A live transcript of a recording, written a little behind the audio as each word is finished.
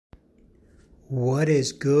What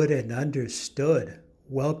is good and understood?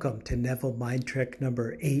 Welcome to Neville Mind Trick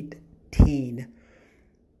number 18,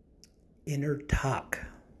 Inner Talk.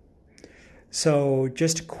 So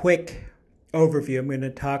just a quick overview. I'm going to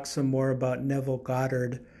talk some more about Neville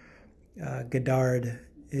Goddard,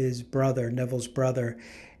 his brother, Neville's brother.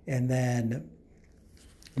 And then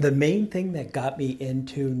the main thing that got me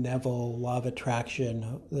into Neville, law of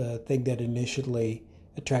attraction, the thing that initially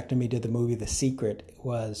attracted me to the movie The Secret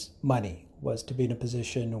was money. Was to be in a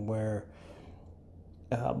position where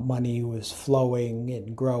money was flowing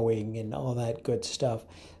and growing and all that good stuff.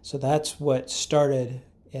 So that's what started,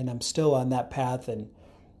 and I'm still on that path. And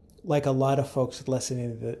like a lot of folks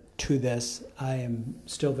listening to this, I am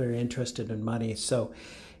still very interested in money. So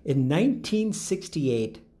in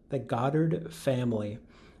 1968, the Goddard family,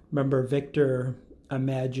 remember Victor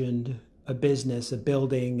imagined a business, a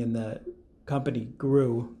building, and the company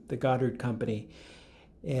grew, the Goddard Company.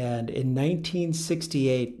 And in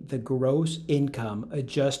 1968, the gross income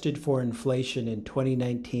adjusted for inflation in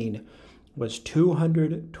 2019 was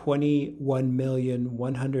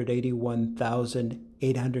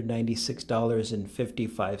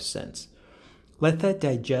 $221,181,896.55. Let that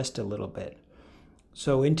digest a little bit.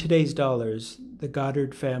 So in today's dollars, the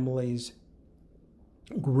Goddard family's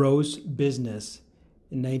gross business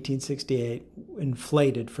in 1968,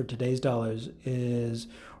 inflated for today's dollars, is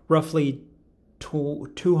roughly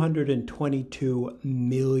 $222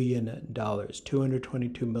 million.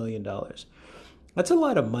 $222 million. That's a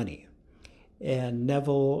lot of money. And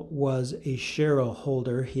Neville was a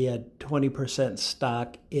shareholder. He had 20%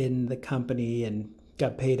 stock in the company and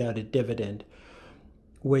got paid out a dividend,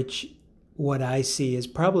 which what I see is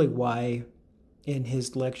probably why in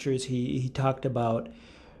his lectures he talked about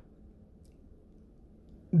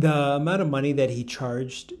the amount of money that he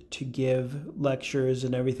charged to give lectures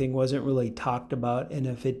and everything wasn't really talked about. And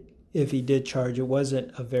if he did charge, it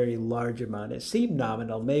wasn't a very large amount. It seemed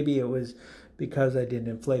nominal. Maybe it was because I didn't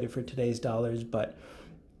inflate it for today's dollars, but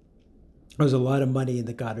there was a lot of money in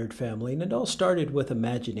the Goddard family. And it all started with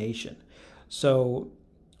imagination. So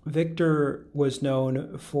Victor was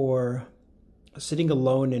known for sitting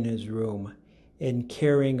alone in his room and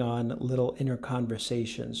carrying on little inner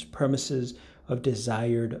conversations, premises of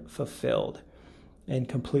desired fulfilled, and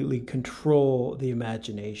completely control the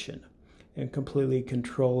imagination and completely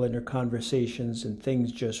control inner conversations, and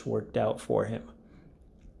things just worked out for him.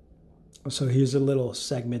 So here's a little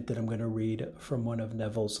segment that I'm going to read from one of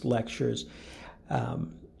Neville's lectures.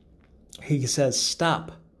 He says,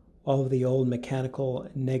 "Stop all of the old mechanical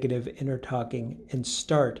negative inner talking and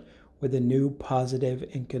start with a new positive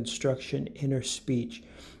and construction inner speech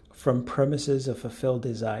from premises of fulfilled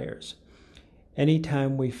desires.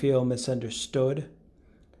 Anytime we feel misunderstood,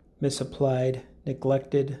 misapplied,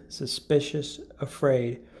 neglected, suspicious,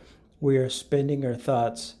 afraid, we are spending our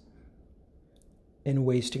thoughts and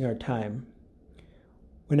wasting our time.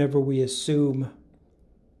 Whenever we assume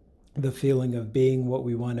the feeling of being what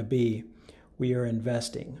we want to be, we are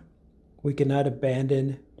investing. We cannot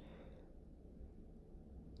abandon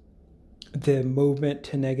the movement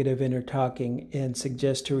to negative inner talking and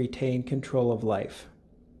suggest to retain control of life.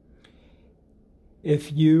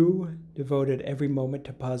 If you devoted every moment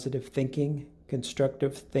to positive thinking,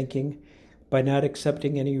 constructive thinking, by not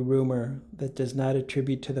accepting any rumor that does not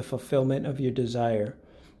attribute to the fulfillment of your desire,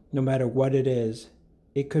 no matter what it is,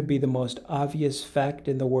 it could be the most obvious fact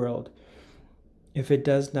in the world. If it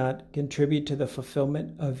does not contribute to the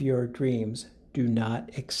fulfillment of your dreams, do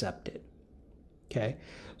not accept it." Okay,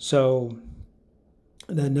 so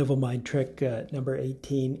the Neville Mind Trick number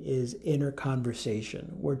 18 is inner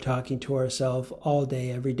conversation. We're talking to ourselves all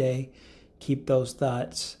day, every day. Keep those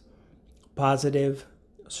thoughts positive,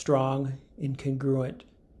 strong, and congruent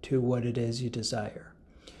to what it is you desire.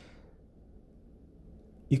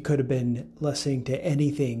 You could have been listening to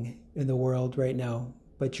anything in the world right now,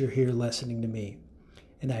 but you're here listening to me,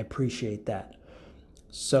 and I appreciate that.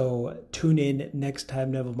 So tune in next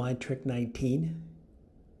time, Neville Mind Trick 19.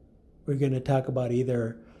 We're going to talk about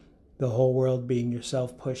either the whole world being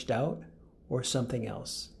yourself pushed out or something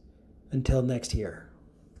else. Until next year.